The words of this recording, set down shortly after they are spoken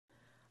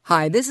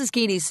Hi, this is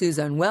Katie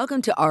Souza, and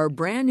welcome to our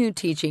brand new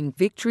teaching,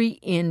 Victory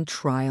in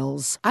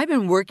Trials. I've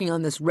been working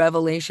on this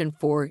revelation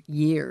for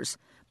years,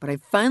 but I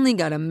finally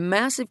got a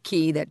massive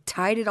key that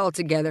tied it all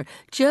together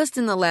just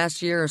in the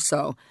last year or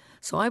so.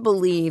 So I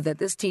believe that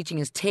this teaching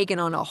has taken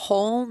on a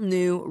whole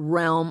new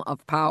realm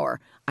of power.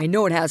 I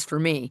know it has for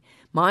me.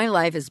 My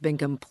life has been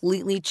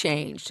completely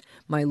changed.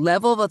 My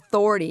level of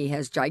authority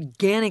has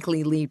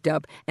gigantically leaped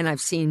up, and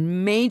I've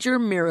seen major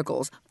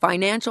miracles,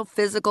 financial,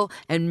 physical,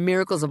 and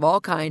miracles of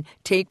all kind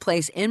take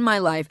place in my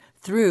life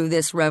through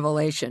this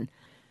revelation.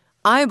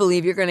 I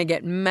believe you're going to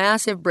get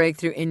massive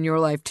breakthrough in your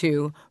life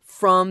too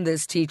from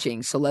this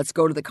teaching. So let's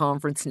go to the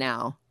conference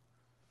now.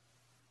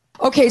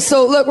 Okay,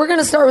 so look, we're going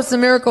to start with some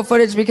miracle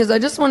footage because I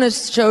just want to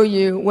show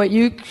you what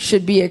you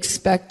should be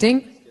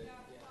expecting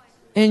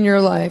in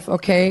your life,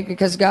 okay?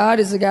 Because God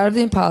is the God of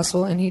the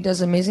impossible, and He does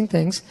amazing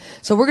things.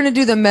 So we're going to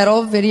do the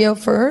metal video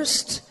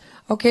first.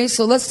 Okay,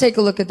 so let's take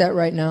a look at that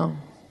right now.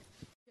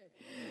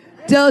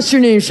 Tell us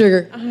your name,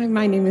 sugar. Hi,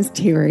 my name is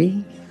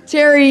Terry.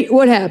 Terry,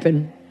 what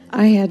happened?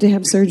 I had to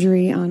have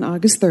surgery on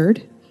August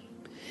 3rd,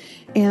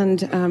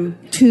 and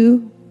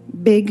 2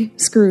 big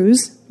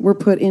screws were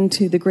put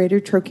into the greater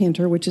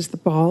trochanter, which is the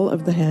ball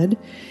of the head,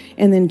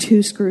 and then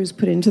 2 screws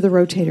put into the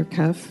rotator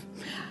cuff.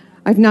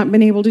 I've not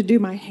been able to do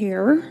my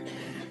hair.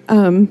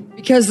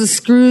 Because the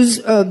screws,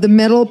 the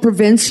metal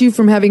prevents you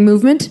from having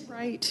movement?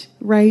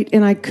 Right.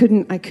 And I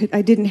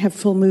didn't have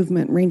full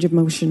movement, range of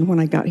motion when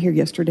I got here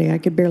yesterday. I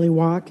could barely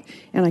walk,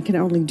 and I can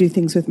only do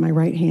things with my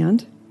right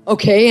hand.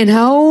 Okay, and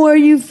how are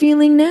you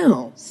feeling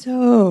now?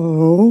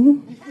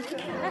 So...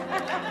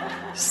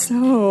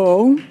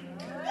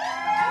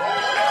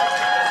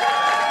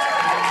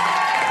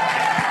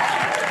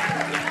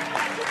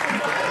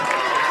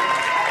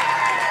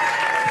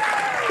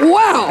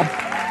 Wow!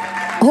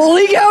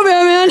 Holy cow,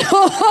 man!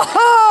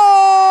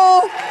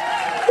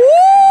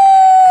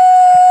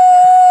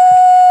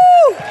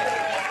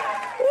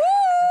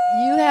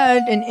 You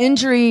had an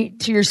injury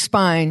to your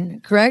spine,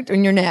 correct? Or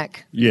in your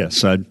neck?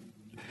 Yes, I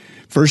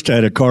first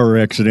had a car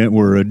accident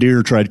where a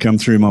deer tried to come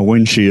through my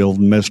windshield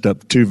and messed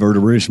up 2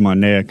 vertebrae in my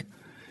neck.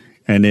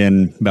 And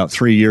then about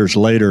 3 years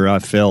later, I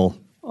fell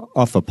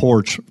off a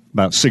porch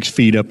about 6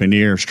 feet up in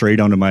the air, straight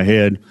onto my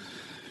head.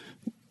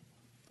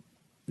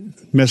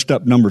 Messed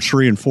up number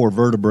 3 and 4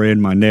 vertebrae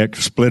in my neck,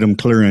 split them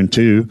clear in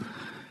 2,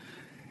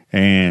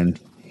 and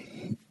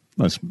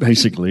that's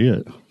basically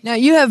it. Now,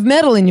 you have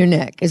metal in your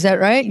neck, is that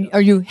right?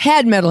 Or you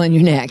had metal in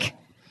your neck?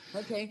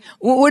 Okay.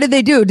 What did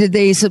they do? Did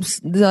they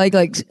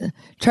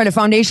try to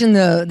foundation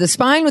the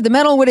spine with the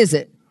metal? What is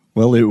it?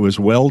 Well, it was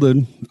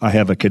welded. I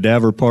have a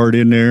cadaver part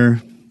in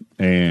there,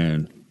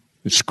 and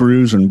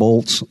screws and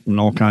bolts and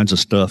all kinds of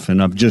stuff,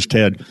 and I've just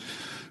had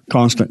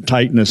constant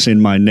tightness in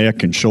my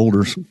neck and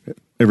shoulders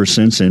ever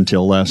since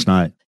until last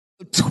night.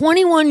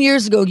 21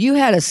 years ago, you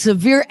had a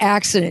severe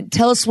accident.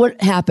 Tell us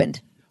what happened.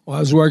 Well,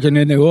 I was working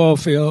in the oil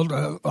field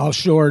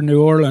offshore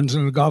New Orleans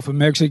in the Gulf of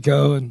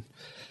Mexico and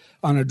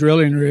on a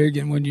drilling rig.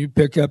 And when you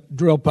pick up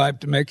drill pipe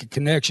to make a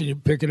connection, you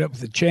pick it up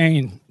with a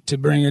chain to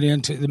bring it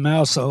into the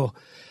mouse hole.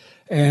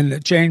 And the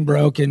chain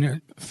broke and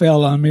it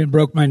fell on me and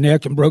broke my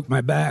neck and broke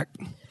my back.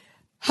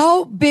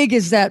 How big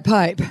is that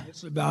pipe?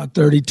 It's about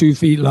 32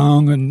 feet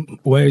long and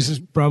weighs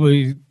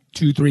probably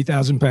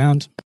 3,000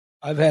 pounds.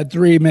 I've had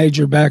 3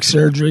 major back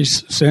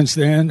surgeries since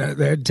then.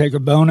 They had to take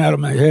a bone out of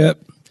my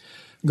hip,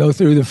 go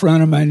through the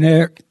front of my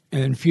neck,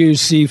 and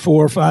fuse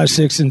C4, 5,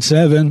 6, and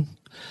 7.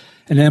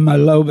 And then my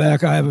low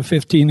back, I have a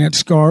 15-inch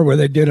scar where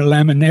they did a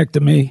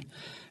laminectomy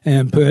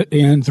and put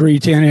in 3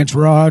 10-inch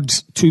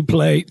rods, 2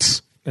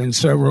 plates, and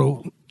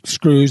several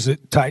screws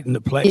that tighten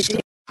the plates.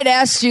 I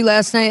asked you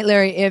last night,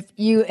 Larry, if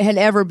you had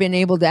ever been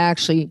able to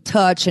actually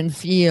touch and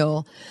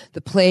feel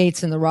the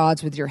plates and the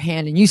rods with your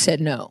hand, and you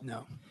said no.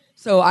 No.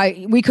 So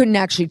we couldn't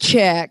actually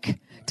check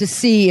to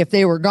see if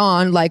they were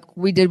gone like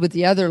we did with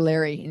the other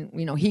Larry.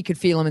 You know, he could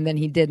feel them and then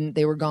he didn't.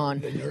 They were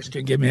gone. The nurse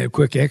could give me a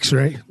quick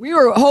x-ray. We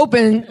were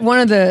hoping one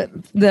of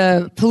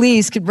the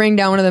police could bring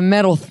down one of the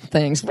metal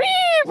things.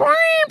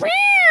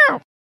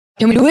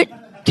 Can we do it?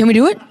 Can we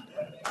do it?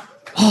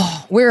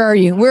 Oh, where are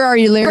you? Where are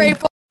you, Larry?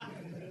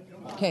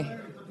 Okay.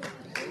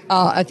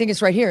 I think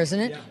it's right here,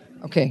 isn't it?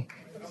 Yeah. Okay.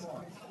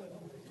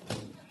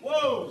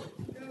 Whoa!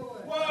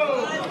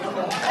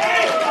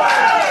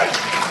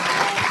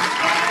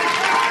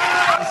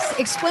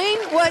 Explain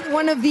what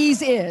one of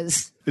these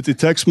is. It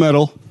detects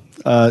metal.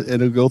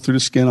 It'll go through the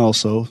skin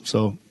also,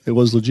 so it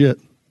was legit.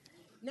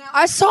 Now,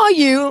 I saw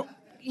you.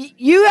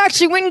 You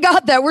actually went and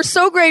got that. We're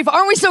so grateful.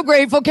 Aren't we so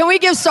grateful? Can we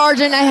give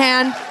Sergeant a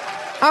hand?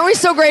 Aren't we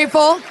so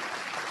grateful?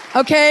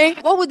 Okay.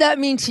 What would that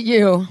mean to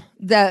you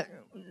that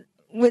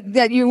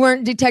you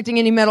weren't detecting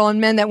any metal in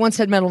men that once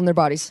had metal in their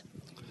bodies?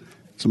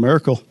 It's a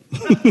miracle.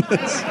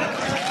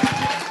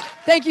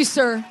 Thank you,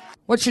 sir.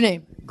 What's your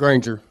name?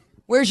 Granger.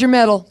 Where's your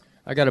medal?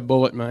 I got a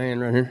bullet in my hand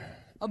right here.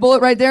 A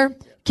bullet right there?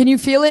 Can you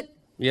feel it?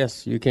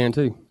 Yes, you can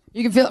too.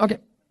 You can feel it? Okay.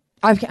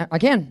 I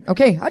can.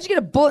 Okay. How'd you get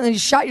a bullet and you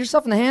shot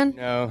yourself in the hand?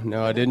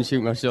 No, I didn't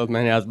shoot myself,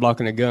 man. I was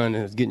blocking a gun and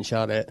it was getting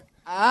shot at.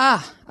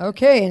 Ah,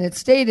 okay. And it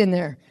stayed in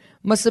there.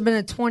 Must have been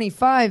a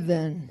 25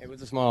 then. It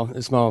was a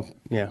small,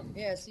 yeah.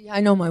 Yeah, see,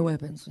 I know my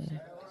weapons.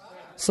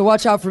 So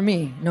watch out for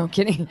me. No,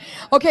 kidding.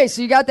 Okay,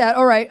 so you got that.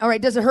 All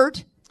right. Does it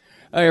hurt?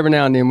 Every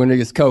now and then when it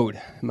gets cold,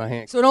 my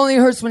hand. So it only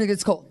hurts when it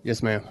gets cold?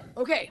 Yes, ma'am.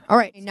 Okay, all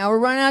right. Now we're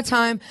running out of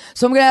time.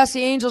 So I'm going to ask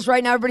the angels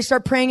right now. Everybody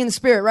start praying in the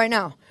Spirit right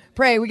now.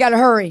 Pray. We got to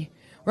hurry.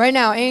 Right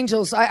now,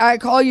 angels, I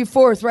call you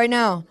forth right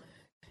now.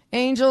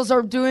 Angels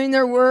are doing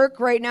their work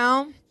right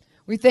now.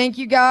 We thank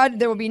you, God.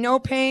 There will be no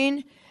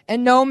pain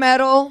and no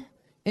metal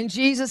in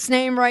Jesus'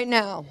 name right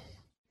now.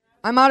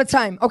 I'm out of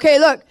time. Okay,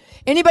 look.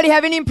 Anybody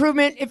have any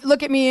improvement?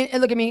 Look at me.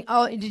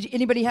 Oh,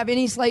 anybody have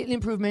any slight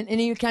improvement?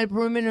 Any kind of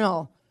improvement at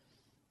all?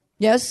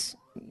 Yes?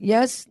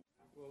 Yes?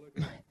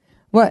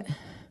 What?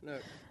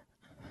 Look.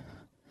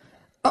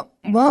 Oh,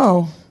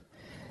 whoa.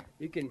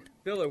 You can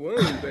feel the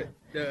wound, but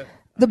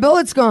the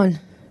bullet's gone.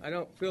 I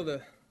don't feel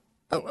the...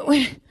 Oh,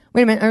 wait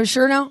a minute. Are you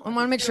sure now? I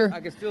want to make sure. I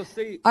can still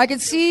see... I can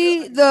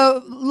see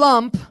the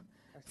lump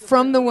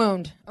from the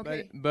wound.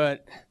 Okay.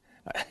 But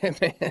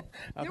man,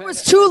 there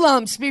was 2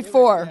 lumps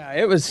before.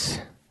 It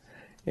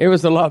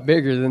was a lot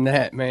bigger than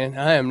that, man.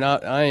 I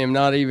am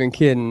not even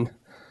kidding.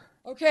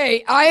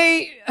 Okay,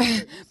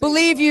 I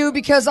believe you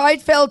because I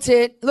felt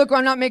it. Look,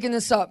 I'm not making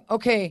this up.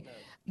 Okay,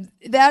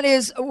 that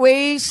is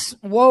way...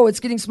 Whoa, it's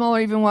getting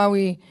smaller even while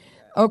we...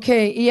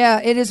 Okay, yeah,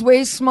 it is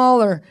way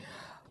smaller.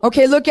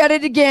 Okay, look at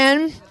it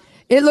again.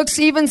 It looks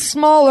even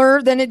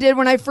smaller than it did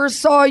when I first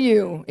saw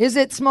you. Is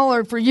it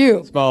smaller for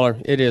you? Smaller.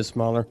 It is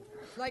smaller.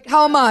 Like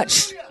how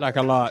much? Like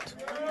a lot.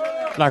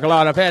 Like a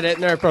lot. I've had it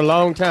in there for a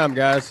long time,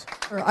 guys.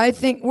 I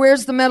think...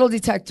 Where's the metal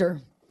detector?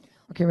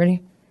 Okay,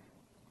 ready?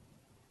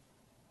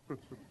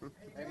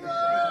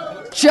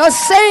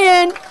 Just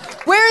saying.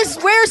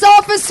 Where's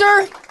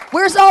officer?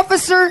 Where's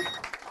officer?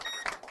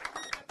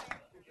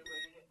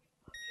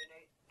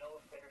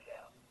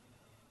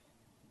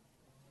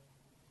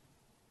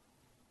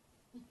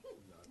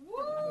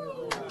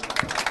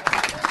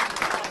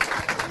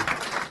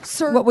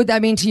 Sir, what would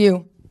that mean to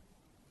you?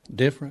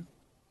 Different.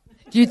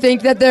 Do you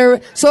think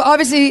that so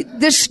obviously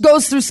this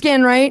goes through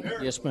skin, right?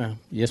 Yes, ma'am.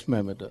 Yes,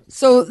 ma'am, it does.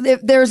 So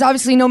there's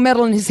obviously no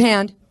metal in his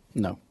hand.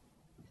 No.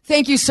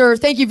 Thank you, sir.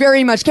 Thank you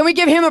very much. Can we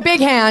give him a big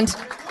hand?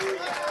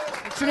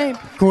 What's your name?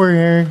 Corey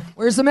Harry.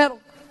 Where's the metal?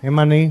 In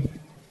my knee.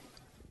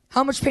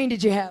 How much pain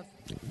did you have?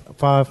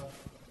 5.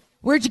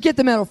 Where'd you get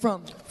the metal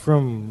from?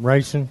 From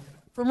racing.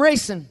 From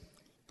racing.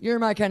 You're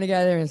my kind of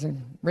guy there, isn't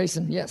it?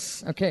 Racing,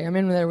 yes. Okay, I'm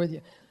in there with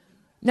you.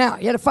 Now,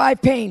 you had a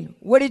 5 pain.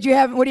 What did you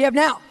have? What do you have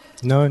now?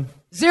 None.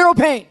 0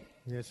 pain.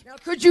 Yes. Now,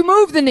 could you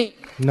move the knee?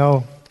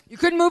 No. You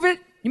couldn't move it?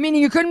 You mean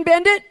you couldn't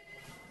bend it?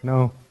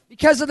 No.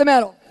 Because of the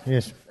metal?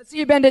 Yes. Let's see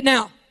you bend it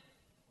now.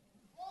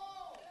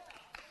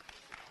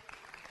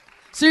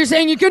 So you're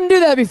saying you couldn't do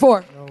that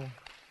before? No.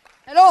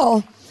 At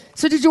all?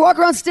 So did you walk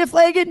around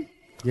stiff-legged?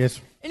 Yes.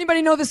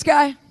 Anybody know this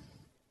guy?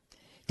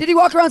 Did he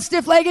walk around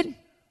stiff-legged?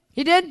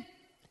 He did?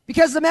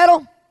 Because of the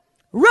metal?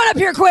 Run up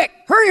here quick!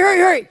 Hurry, hurry,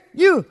 hurry!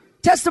 You,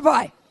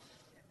 testify.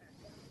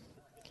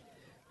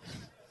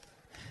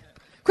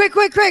 Quick,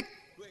 quick, quick!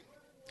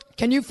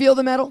 Can you feel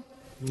the metal?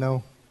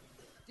 No.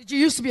 Did you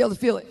used to be able to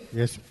feel it?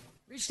 Yes.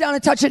 Reach down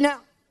and touch it now.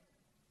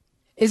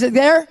 Is it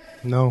there?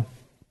 No.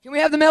 Can we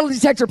have the metal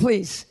detector,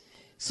 please?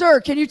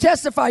 Sir, can you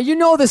testify? You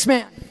know this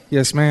man.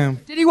 Yes, ma'am.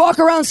 Did he walk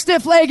around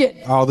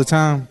stiff-legged? All the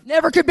time.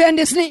 Never could bend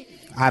his knee?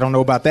 I don't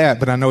know about that,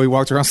 but I know he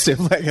walked around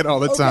stiff-legged all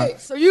the time. Okay,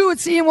 so you would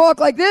see him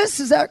walk like this,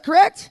 is that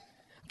correct?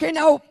 Okay,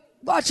 now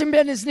watch him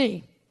bend his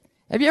knee.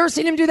 Have you ever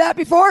seen him do that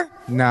before?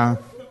 Nah.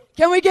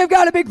 Can we give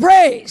God a big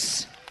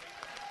praise?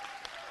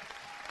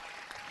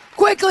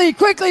 Quickly,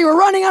 quickly, we're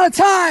running out of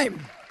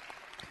time.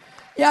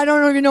 Yeah, I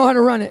don't even know how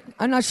to run it.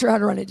 I'm not sure how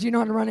to run it. Do you know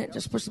how to run it?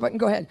 Just push the button,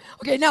 go ahead.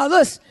 Okay, now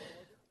listen.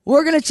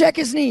 We're going to check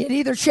his knee. It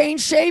either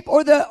changed shape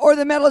or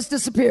the metal has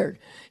disappeared.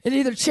 It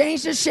either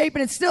changed its shape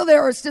and it's still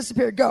there or it's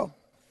disappeared. Go.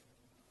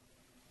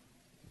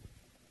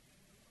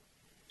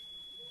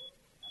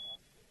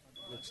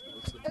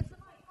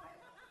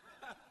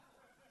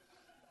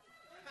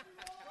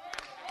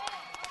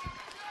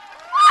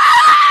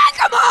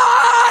 Come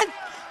on!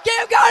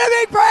 Give God a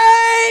big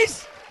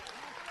praise!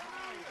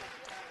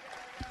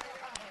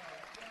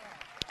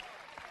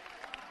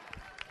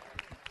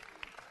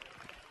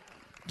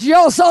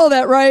 Y'all saw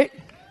that, right?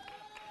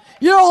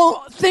 You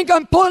don't think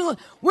I'm pulling...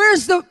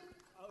 Where's the...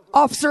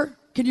 Officer,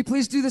 can you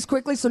please do this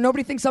quickly so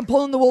nobody thinks I'm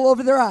pulling the wool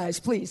over their eyes?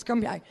 Please,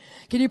 come back.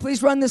 Can you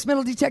please run this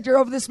metal detector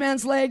over this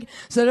man's leg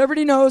so that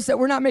everybody knows that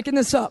we're not making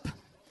this up?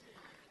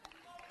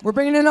 We're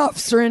bringing an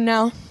officer in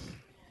now.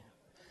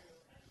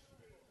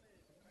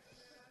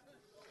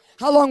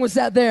 How long was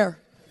that there?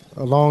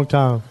 A long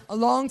time. A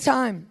long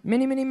time.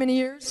 Many, many, many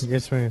years?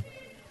 Yes, ma'am.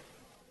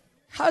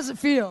 How does it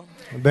feel?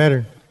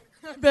 Better.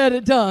 I bet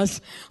it does.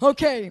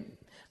 Okay,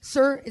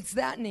 sir, it's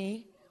that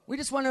knee. We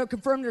just want to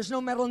confirm there's no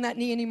metal in that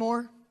knee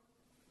anymore.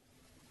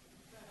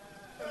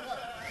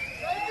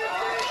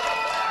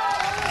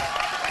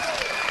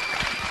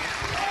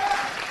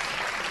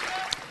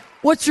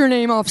 What's your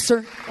name,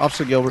 officer?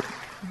 Officer Gilbert.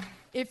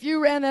 If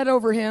you ran that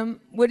over him,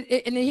 and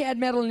he had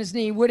metal in his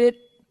knee, would it?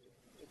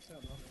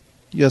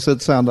 Yes,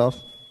 it'd sound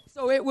off.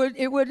 So it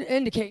would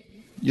indicate.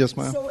 Yes,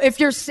 ma'am. So if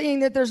you're seeing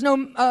that there's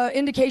no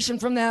indication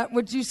from that,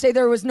 would you say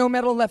there was no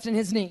metal left in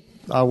his knee?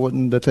 I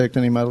wouldn't detect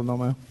any metal, no,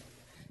 ma'am.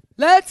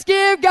 Let's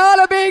give God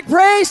a big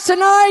praise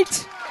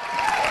tonight.